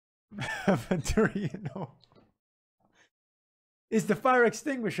Inventory, you know. Is the fire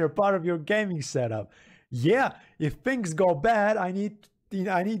extinguisher part of your gaming setup? Yeah, if things go bad, I need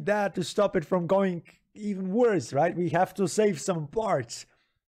that to stop it from going even worse, right? We have to save some parts.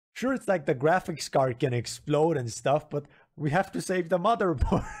 Sure, it's like the graphics card can explode and stuff, but we have to save the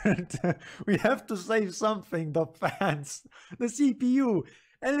motherboard. We have to save something, the fans, the CPU,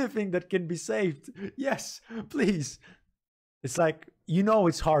 anything that can be saved. Yes, please. It's like, you know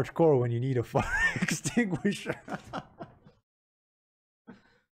it's hardcore when you need a fire extinguisher.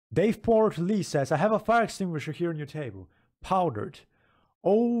 Dave Port Lee says, I have a fire extinguisher here on your table. Powdered.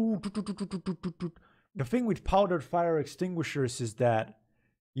 Oh, the thing with powdered fire extinguishers is that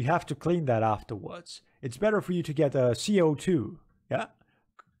you have to clean that afterwards. It's better for you to get a CO2, yeah?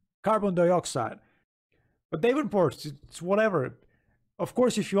 Carbon dioxide. But Davenport, it's whatever. Of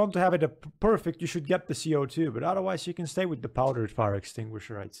course, if you want to have it perfect, you should get the CO2, but otherwise you can stay with the powdered fire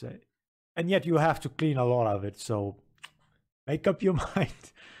extinguisher, I'd say. And yet you have to clean a lot of it, so make up your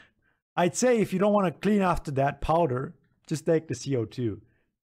mind. I'd say if you don't want to clean after that powder, just take the CO2.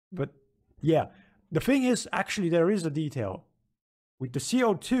 But yeah, the thing is, actually there is a detail. With the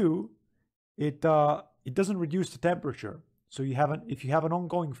CO2, it doesn't reduce the temperature. So if you have an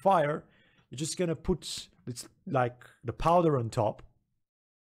ongoing fire, you're just gonna put it's like the powder on top,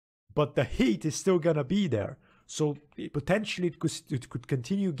 but the heat is still gonna be there. So potentially it could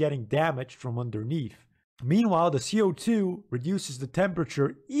continue getting damaged from underneath. Meanwhile, the CO2 reduces the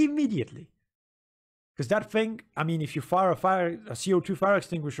temperature immediately. Because that thing, I mean, if you fire a CO2 fire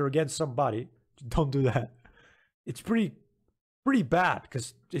extinguisher against somebody, don't do that. It's pretty bad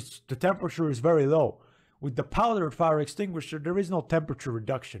because the temperature is very low. With the powdered fire extinguisher, there is no temperature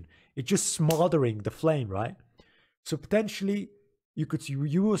reduction. It's just smothering the flame, right? So potentially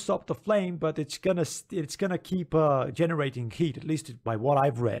you will stop the flame, but it's gonna keep generating heat, at least by what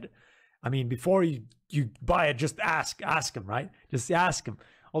I've read. I mean, before you buy it, just ask them, right? Just ask them.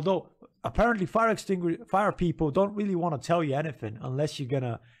 Although apparently fire people don't really want to tell you anything unless you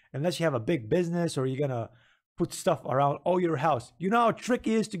have a big business or you're gonna put stuff around all your house. You know how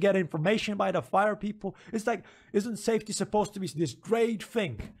tricky it is to get information by the fire people? It's like, isn't safety supposed to be this great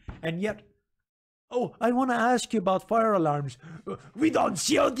thing? And yet, oh, I want to ask you about fire alarms. We don't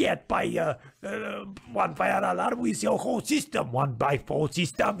sell yet by one fire alarm. We sell whole system. One by whole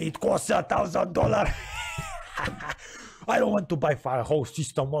system, it costs $1,000. I don't want to buy fire whole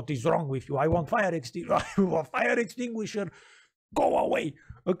system. What is wrong with you? I want fire extinguisher. Go away.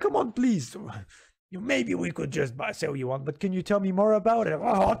 Come on, please. Maybe we could just sell you one, but can you tell me more about it?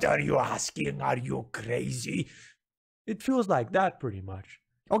 What are you asking? Are you crazy? It feels like that pretty much.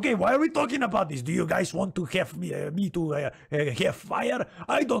 Okay, why are we talking about this? Do you guys want to have me to have fire?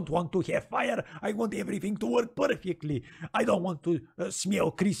 I don't want to have fire. I want everything to work perfectly. I don't want to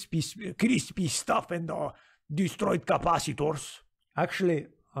smell crispy stuff and destroyed capacitors. Actually,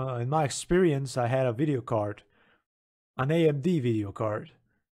 in my experience, I had a video card, an AMD video card.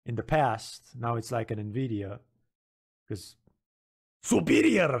 In the past, now it's like an NVIDIA, because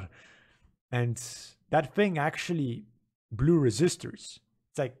superior. And that thing actually blew resistors.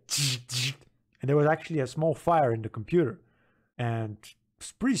 It's like, and there was actually a small fire in the computer. And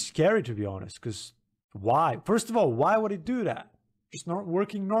it's pretty scary, to be honest, because why? First of all, why would it do that? It's not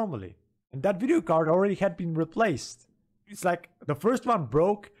working normally. And that video card already had been replaced. It's like the first one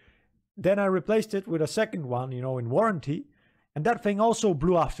broke, then I replaced it with a second one, you know, in warranty. And that thing also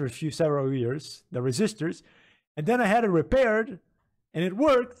blew after several years, the resistors. And then I had it repaired, and it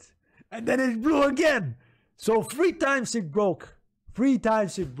worked, and then it blew again. So 3 times it broke. 3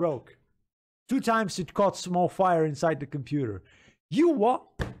 times it broke. 2 times it caught small fire inside the computer. You what?